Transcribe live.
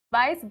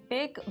Dubai's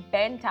Big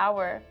Ben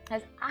Tower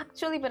has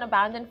actually been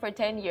abandoned for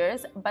 10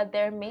 years, but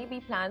there may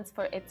be plans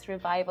for its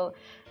revival.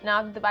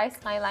 Now, the Dubai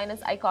skyline is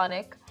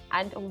iconic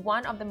and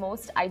one of the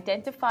most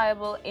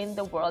identifiable in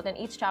the world, and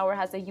each tower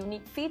has a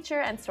unique feature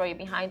and story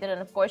behind it. And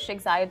of course,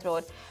 Sheikh Zayed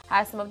Road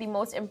has some of the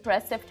most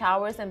impressive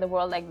towers in the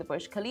world, like the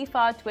Burj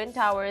Khalifa, Twin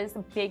Towers,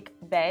 Big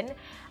Ben.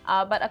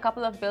 But a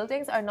couple of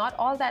buildings are not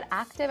all that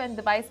active, and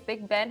Dubai's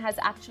Big Ben has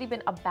actually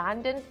been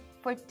abandoned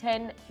for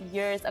 10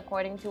 years,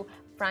 according to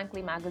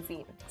Frankly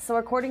magazine. So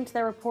according to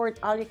their report,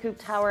 Al Yaqub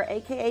Tower,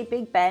 aka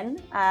Big Ben,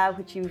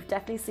 which you've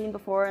definitely seen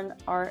before in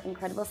our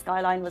incredible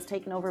skyline, was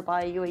taken over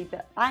by a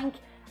UAE bank,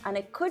 and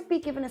it could be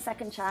given a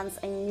second chance,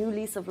 a new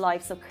lease of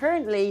life. So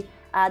currently,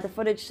 the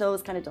footage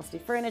shows kind of dusty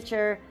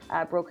furniture,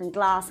 broken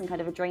glass, and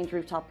kind of a drained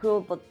rooftop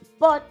pool,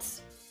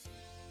 but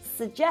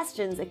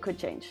suggestions it could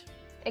change.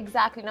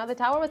 Exactly. Now, the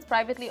tower was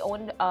privately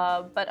owned,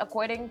 but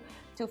according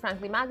to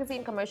Frankly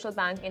magazine, Commercial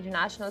Bank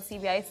International,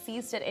 CBI,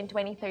 seized it in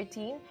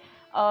 2013.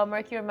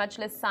 Mercure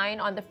Majlis sign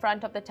on the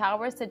front of the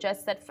tower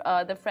suggests that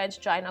the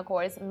French Giant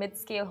Accords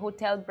mid-scale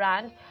hotel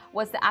brand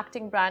was the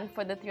acting brand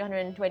for the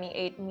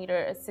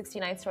 328-meter,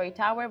 69-story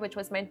tower, which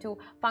was meant to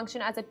function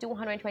as a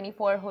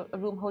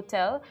 224-room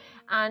hotel.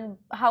 And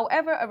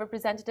however, a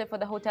representative for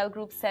the hotel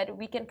group said,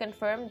 "We can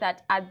confirm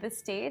that at this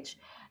stage,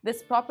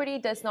 this property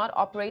does not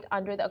operate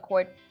under the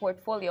Accord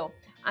portfolio."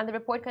 And the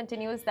report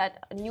continues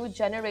that new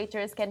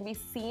generators can be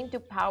seen to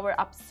power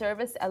up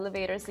service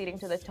elevators leading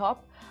to the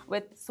top,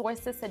 with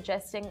sources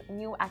suggesting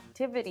new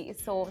activity.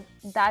 So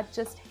that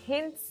just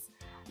hints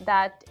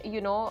that,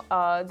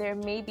 there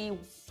may be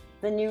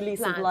the new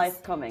lease of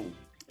life coming.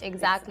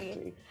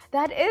 Exactly.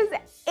 That is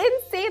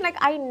insane. Like,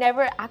 I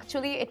never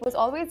actually, it was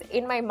always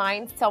in my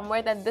mind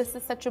somewhere that this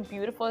is such a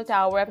beautiful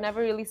tower. I've never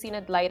really seen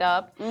it light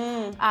up.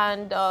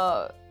 And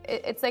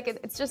it's like,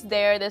 it's just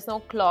there. There's no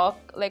clock.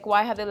 Like,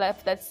 why have they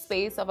left that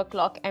space of a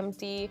clock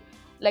empty?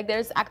 Like,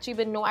 there's actually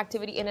been no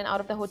activity in and out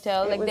of the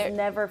hotel. It was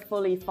never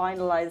fully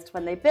finalized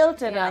when they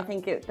built it. Yeah. And I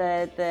think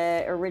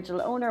the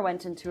original owner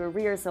went into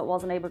arrears, so it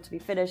wasn't able to be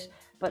finished.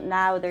 But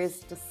now there's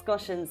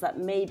discussions that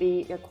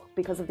maybe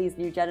because of these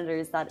new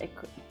generators, that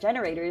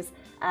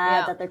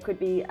there could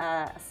be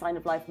a sign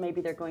of life. Maybe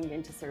they're going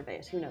in to survey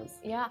it. Who knows?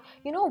 Yeah.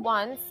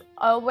 Once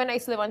when I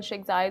used to live on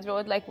Sheikh Zayed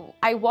Road, like,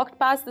 I walked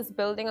past this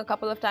building a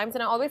couple of times,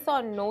 and I always saw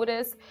a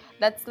notice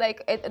that's like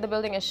the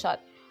building is shut.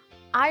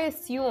 I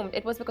assumed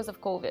it was because of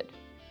COVID,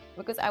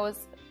 because I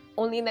was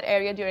only in that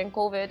area during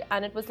COVID,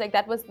 and it was like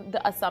that was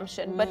the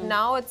assumption. But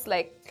now it's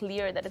like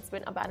clear that it's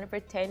been abandoned for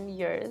 10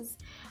 years,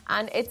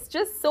 and it's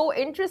just so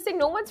interesting.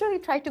 No one's really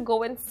tried to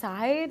go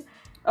inside.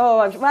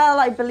 Oh, well,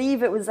 I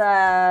believe it was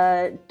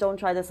don't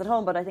try this at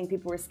home, but I think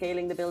people were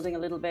scaling the building a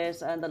little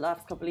bit in the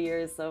last couple of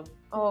years. So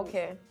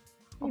okay.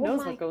 Who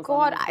knows what goes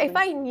God, on? If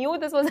I knew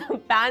this was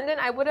abandoned,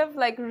 I would have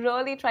like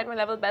really tried my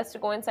level best to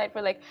go inside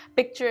for like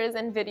pictures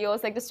and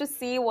videos, like just to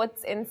see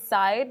what's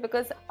inside.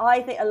 Because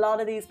I think a lot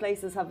of these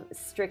places have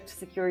strict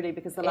security,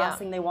 because the last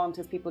thing they want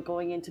is people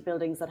going into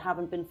buildings that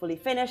haven't been fully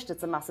finished.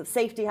 It's a massive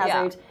safety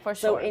hazard. Yeah, for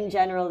sure. So in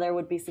general, there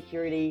would be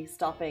security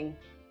stopping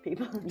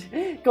people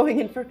going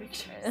in for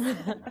pictures.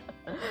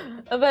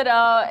 But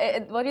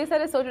what you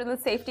said is so true, the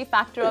safety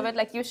factor of it.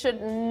 Like, you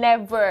should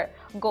never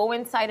go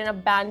inside an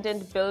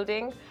abandoned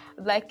building.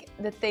 Like,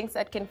 the things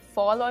that can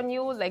fall on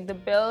you, like the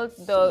build,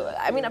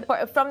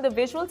 from the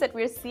visuals that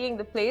we're seeing,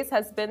 the place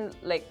has been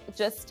like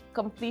just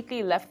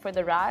completely left for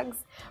the rags,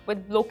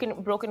 with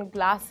broken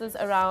glasses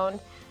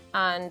around,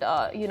 and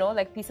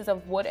like pieces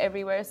of wood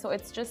everywhere. So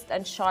it's just,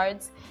 and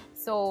shards.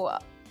 So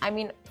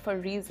for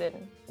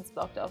reason it's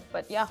blocked off.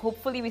 But yeah,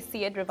 hopefully we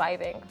see it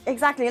reviving.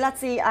 Exactly.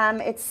 Let's see.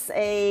 It's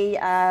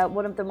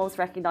one of the most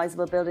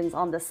recognizable buildings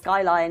on the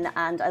skyline,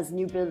 and as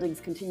new buildings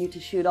continue to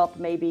shoot up,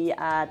 maybe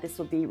this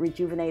will be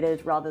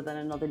rejuvenated rather than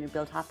another new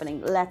build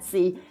happening. Let's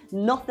see.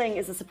 Nothing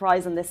is a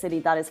surprise in this city,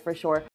 that is for sure.